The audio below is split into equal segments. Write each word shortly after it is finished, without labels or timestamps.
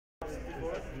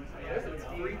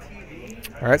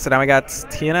Alright, so now we got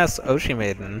TNS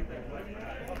Oshimaiden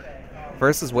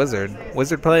versus Wizard.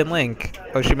 Wizard playing Link,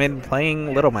 Oshimaiden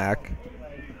playing Little Mac.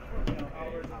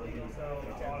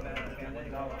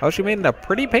 Oshimaiden a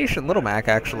pretty patient Little Mac,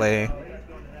 actually.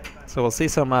 So we'll see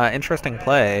some interesting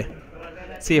play.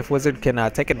 See if Wizard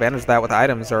can take advantage of that with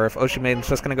items, or if Oshimaiden's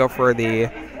just going to go for the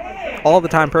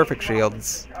all-the-time perfect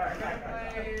shields.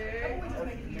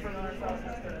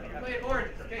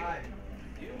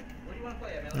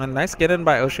 A nice get in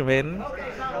by Oshimaiden.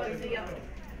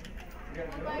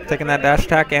 Taking that dash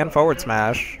attack and forward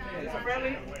smash.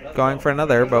 Going for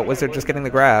another, but Wizard just getting the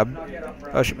grab.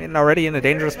 Oshimaiden already in a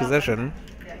dangerous position.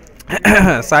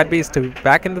 Side beast to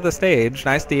back into the stage.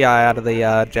 Nice DI out of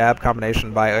the jab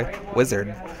combination by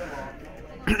Wizard.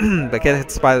 But get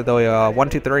hits by the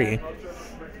 1-2-3.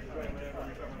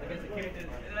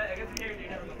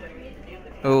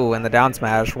 Ooh, and the down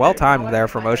smash. Well timed there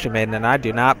from Oshimaiden, and I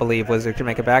do not believe Wizard can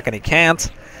make it back, and he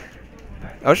can't.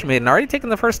 Oshimaiden already taking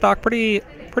the first stock pretty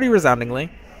resoundingly.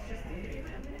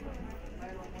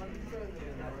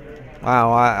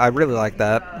 Wow, I really like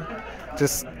that.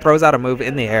 Just throws out a move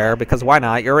in the air, because why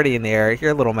not? You're already in the air.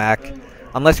 You're Little Mac.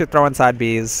 Unless you're throwing side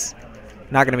Bs,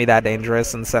 not going to be that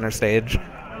dangerous in the center stage.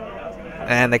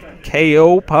 And the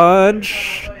KO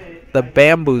punch. The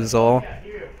bamboozle.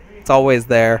 It's always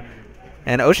there.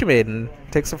 And Oshimaiden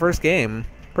takes the first game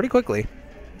pretty quickly.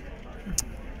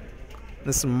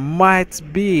 This might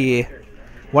be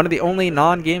one of the only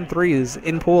non-game threes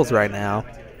in pools right now.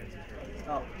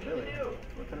 Oh, really?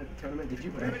 What kind of tournament did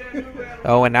you play?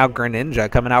 Oh, and now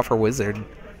Greninja coming out for Wizard.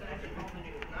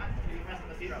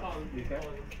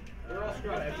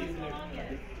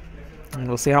 And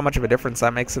we'll see how much of a difference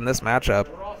that makes in this matchup.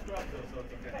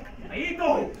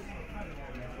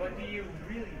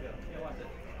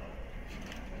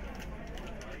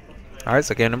 Alright,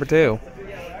 so game number 2.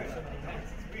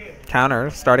 Counter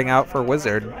starting out for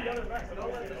Wizard.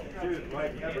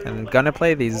 And gonna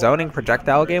play the zoning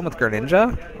projectile game with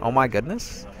Greninja? Oh my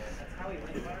goodness.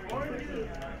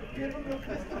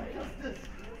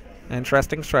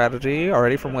 Interesting strategy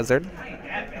already from Wizard.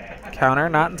 Counter,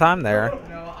 not in time there.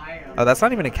 Oh, that's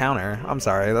not even a counter. I'm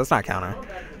sorry, that's not counter.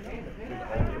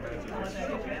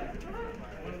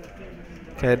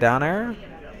 Okay, down air.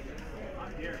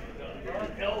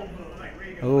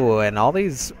 Ooh, and all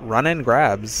these run-in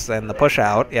grabs and the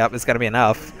push-out. Yep, it's going to be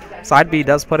enough. Side B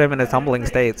does put him in a tumbling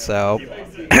state, so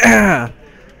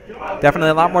definitely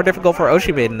a lot more difficult for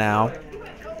Oshimaiden now.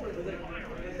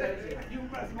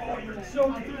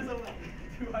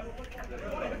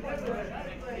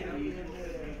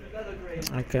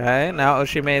 Okay, now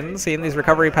Oshimaiden seeing these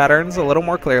recovery patterns a little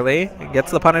more clearly. He gets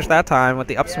the punish that time with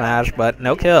the up smash, but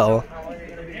no kill.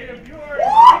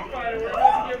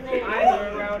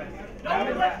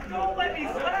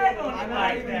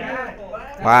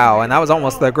 Wow, and that was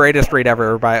almost the greatest read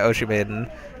ever by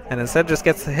Oshimaiden. And instead just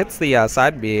hits the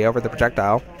side B over the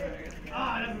projectile.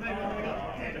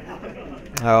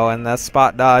 Oh, and the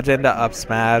spot dodge into up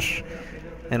smash.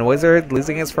 And Wizard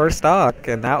losing his first stock.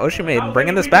 And now Oshimaiden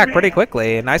bringing this back pretty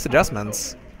quickly. Nice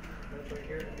adjustments.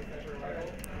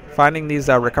 Finding these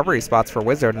recovery spots for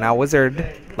Wizard. Now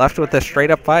Wizard left with a straight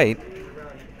up fight.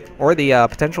 Or the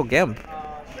potential Gimp.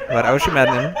 But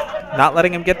Oshimaiden not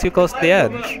letting him get too close to the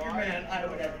edge.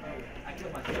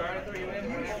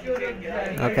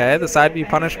 Okay, the side B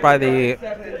punished by the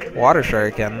water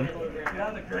shuriken.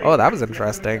 Oh, that was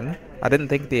interesting. I didn't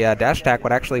think the dash attack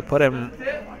would actually put him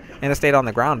in a state on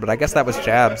the ground, but I guess that was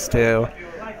jabs too.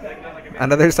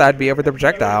 Another side B over the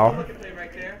projectile.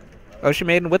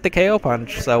 Oshimaiden with the KO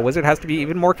punch, so Wizard has to be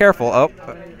even more careful.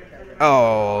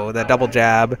 Oh, the double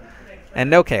jab. And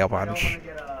no KO punch.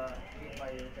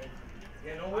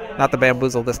 Not the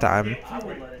bamboozle this time.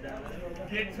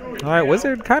 Alright,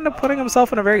 Wizard kind of putting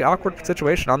himself in a very awkward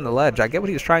situation on the ledge. I get what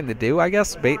he's trying to do, I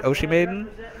guess, bait Oshimaiden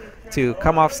to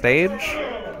come off stage.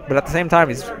 But at the same time,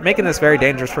 he's making this very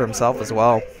dangerous for himself as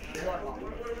well.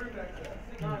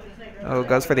 Oh,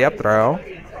 goes for the up throw.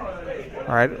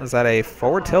 Alright, is that a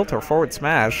forward tilt or forward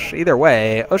smash? Either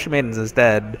way, Oshimaiden's is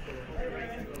dead.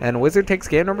 And Wizard takes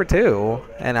game number 2.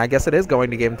 And I guess it is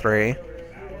going to game 3.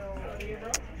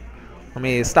 Let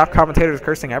me stop commentators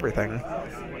cursing everything.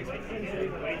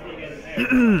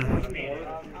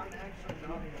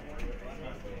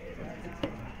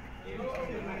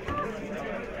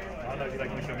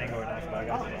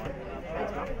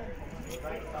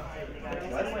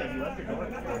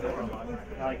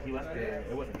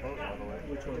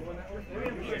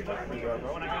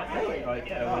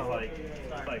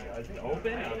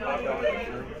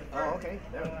 Oh, okay.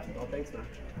 Yeah. Oh, thanks, man.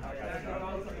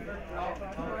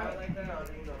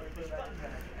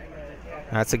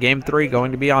 That's a game 3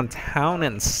 going to be on Town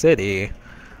and City.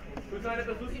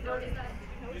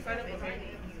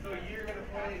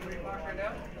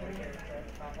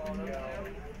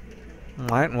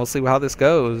 Alright, and we'll see how this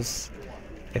goes.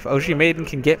 If Oshimaiden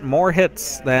can get more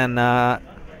hits than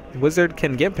Wizard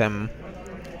can give him,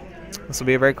 this will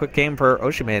be a very quick game for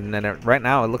Oshimaiden, and right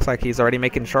now it looks like he's already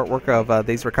making short work of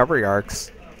these recovery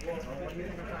arcs.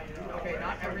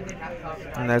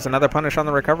 And there's another punish on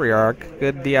the recovery arc.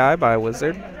 Good DI by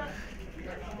Wizard,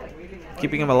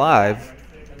 keeping him alive.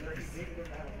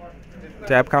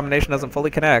 Jab combination doesn't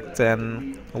fully connect,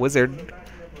 and Wizard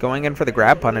going in for the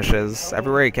grab punishes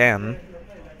everywhere he can.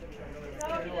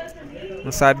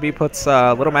 The side B puts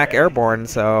Little Mac airborne,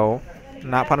 so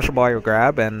not punishable by your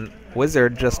grab, and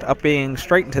Wizard just up being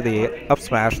straight into the up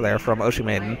smash there from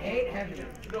Oshimaiden.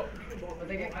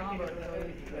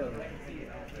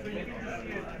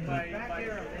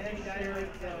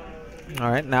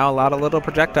 Alright, now a lot of little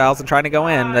projectiles and trying to go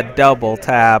in. The double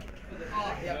tap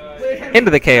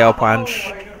into the KO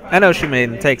punch, and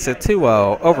Oshimaiden takes it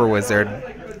 2-0 over Wizard.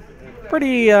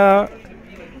 Pretty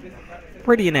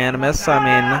unanimous. I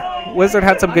mean, Wizard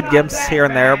had some good gimps here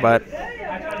and there, but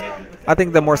I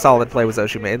think the more solid play was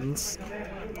Oshimaiden's.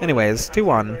 Anyways,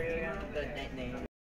 2-1.